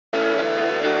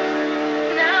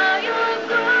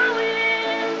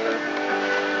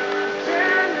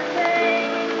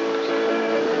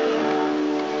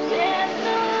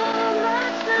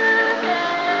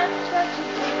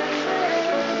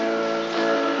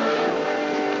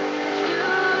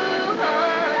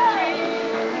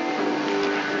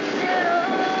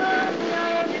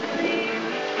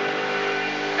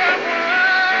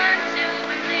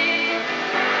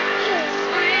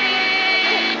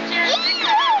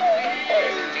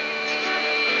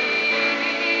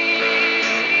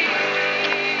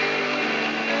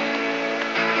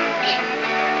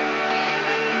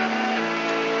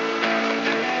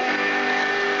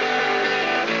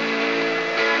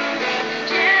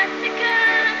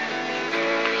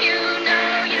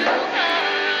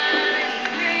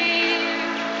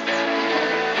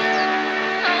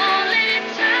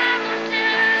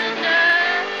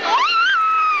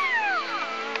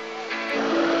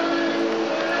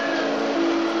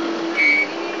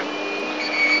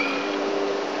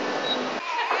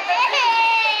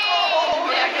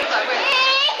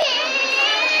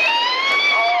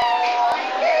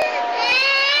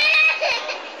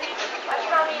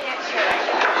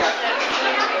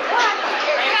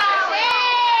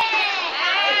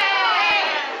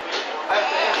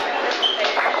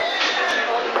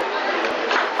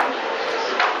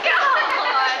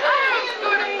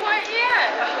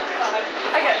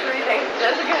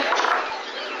Jessica.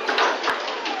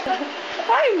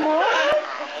 Hi, Mom.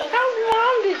 How's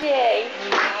Mom today?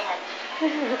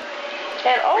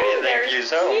 And oh, there's you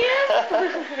so.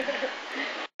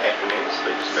 Afternoon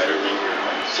sleep's better than your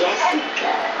Jessica.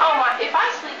 Oh my! If I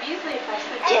sleep, usually if I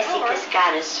sleep Jessica's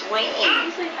got a swing.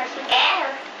 Usually if I sleep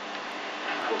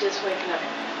I'm just waking up.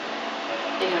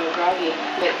 I'm groggy.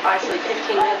 But if I sleep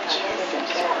 15 minutes,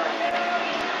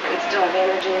 I still have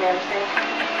energy and everything.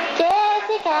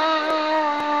 Jessica.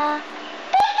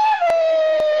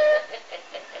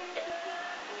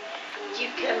 You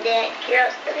come down,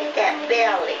 Carol, look at that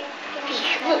belly.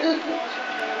 Peekaboo.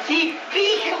 See,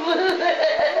 peekaboo.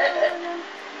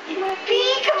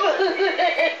 Peekaboo.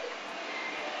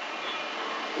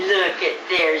 Look at,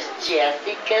 there's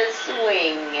Jessica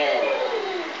swinging.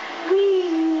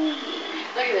 Whee.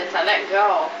 Look at this, I let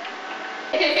go.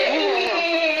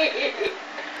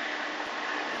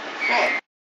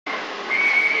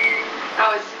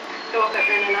 I woke up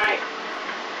during the night.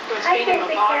 I was feeding him a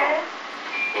bottle.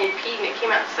 And he peed and it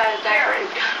came out the side of the diaper and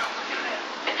got all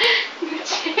over the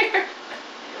chair.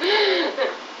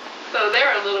 So they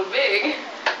were a little big.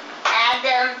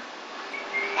 Adam.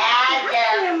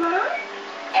 Adam.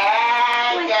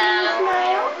 Adam.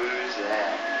 Who's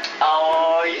that?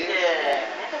 Oh, yeah.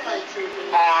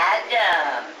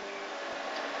 Adam.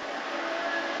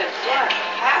 What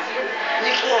happened?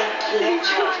 Look at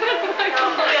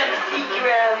Come see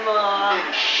Grandma.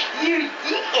 You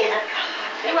did.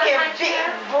 You're a big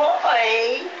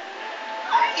boy.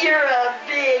 You're a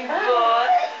big boy.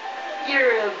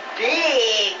 You're a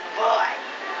big boy.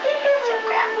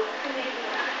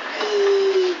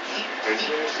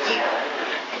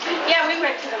 Yeah, we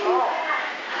went to the mall.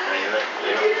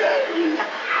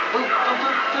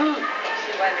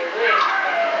 See why they would.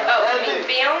 Oh, I mean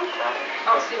film?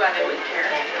 I don't see why they would care.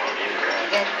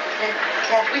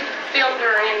 We filmed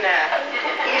her in that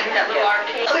little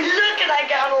arcade. Oh, look, and I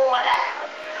got a laugh.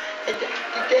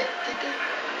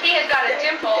 He has got a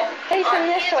dimple. Facing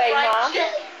this way, Mom.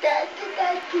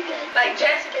 Like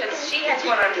Jessica's, she has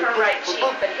one on her right cheek,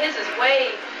 but his is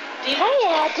way deep. Hey,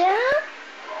 Adam.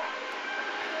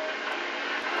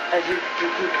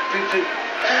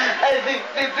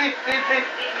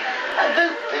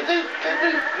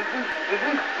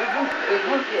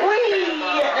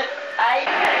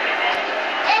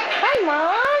 Hi,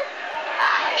 Mom.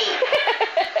 Hi.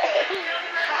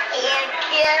 Aunt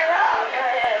Carol.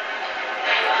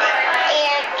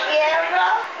 Aunt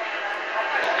Carol.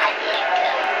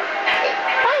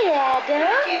 Hi, Adam.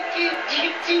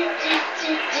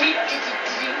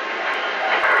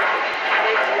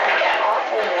 I got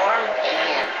awful warm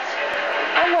pants.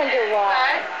 I wonder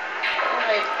why.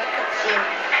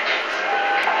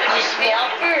 You smell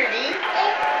pretty.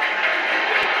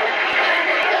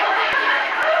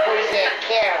 Who's that,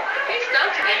 Carol? He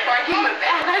stunk to me before I came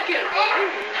back. I couldn't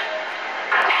believe it.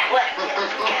 What?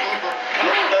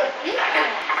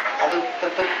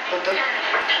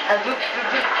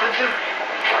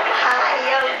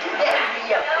 Hi-yo to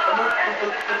them-yo.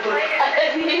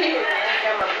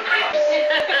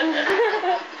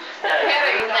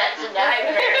 That's a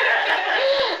nightmare.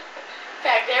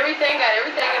 Packed everything, got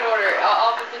everything in order,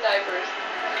 all but the diapers.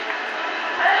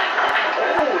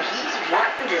 Oh, he's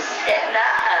wanting to set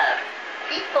up.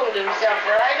 He pulled himself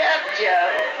right up, Joe.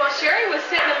 Well, Sherry was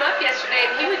setting him up yesterday,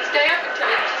 and he would stay up until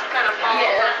he just kind of fall over.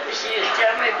 Yeah, she was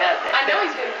telling me about that. I know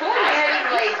he's been pulling. I had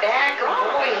him lay back, and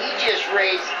boy, he just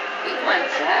raised, he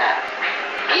wants up.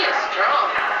 He is strong.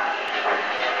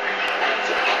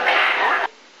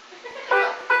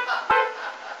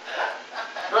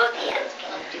 Both hands,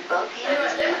 can you do both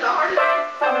hands?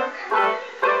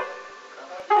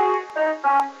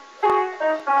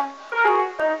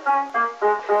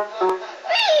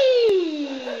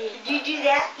 Whee! Did you do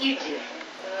that? You do it.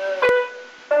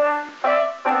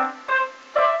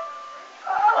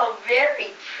 Oh, very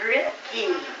pretty.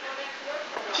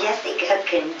 Jessica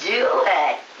can do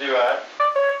it. Do what?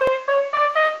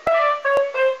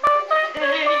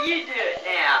 You do it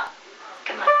now.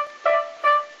 Come on.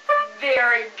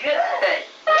 Very good.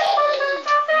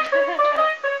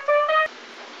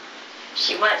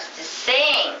 She wants to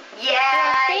sing.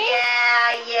 Yeah,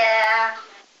 yeah, yeah.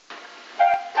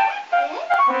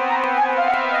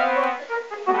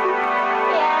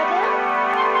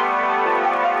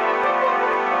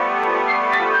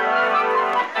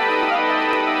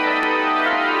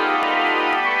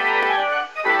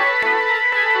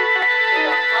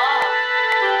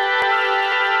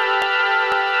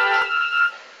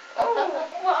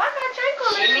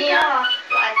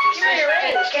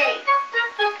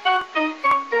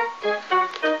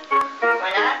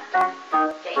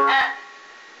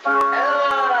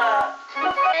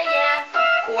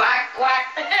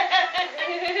 Yeah,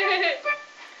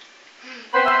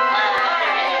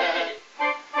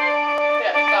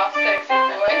 soft, sexy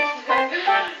voice.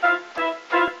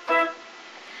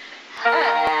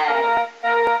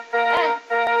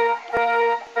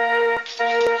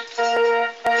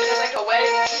 It's like a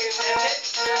wedding tune, isn't it?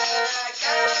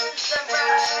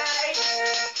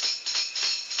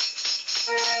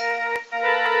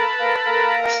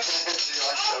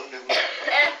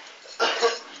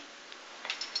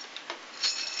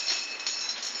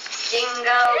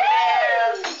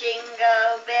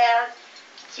 Jingle bells,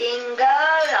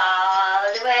 jingle all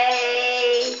the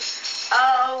way.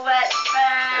 Oh, what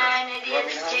fun it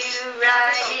is to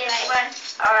ride in one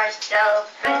horse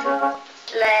open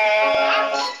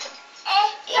sleigh.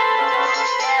 Jingle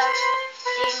bells,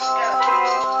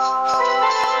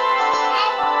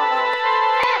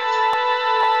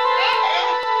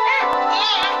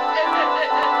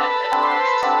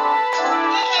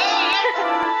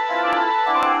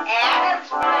 Adam's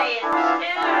playing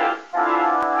too.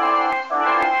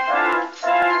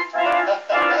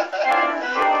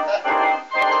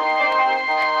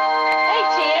 Hey,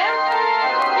 Tim.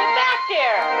 Get back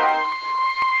there.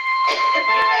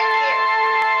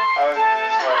 I was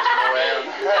just watching away.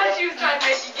 I thought she was trying to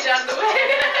make you get out of the way.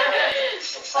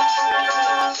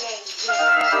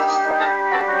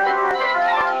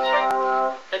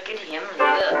 Look at him, look.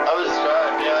 I was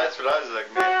trying, yeah, that's what I was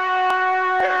looking at.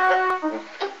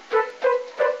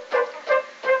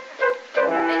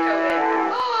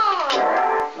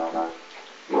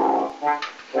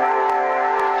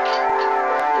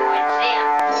 What's them?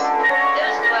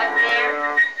 Those two up there?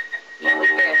 You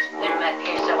would better put them up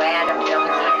here so Adam don't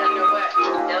look under what?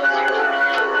 Those are too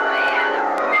little for Adam.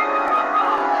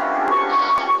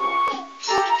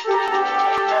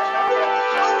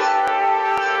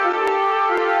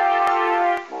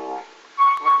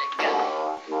 Where'd it go?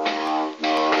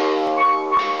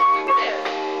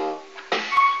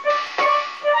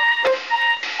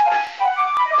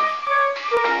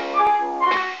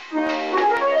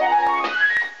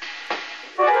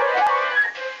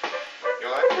 You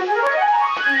like it?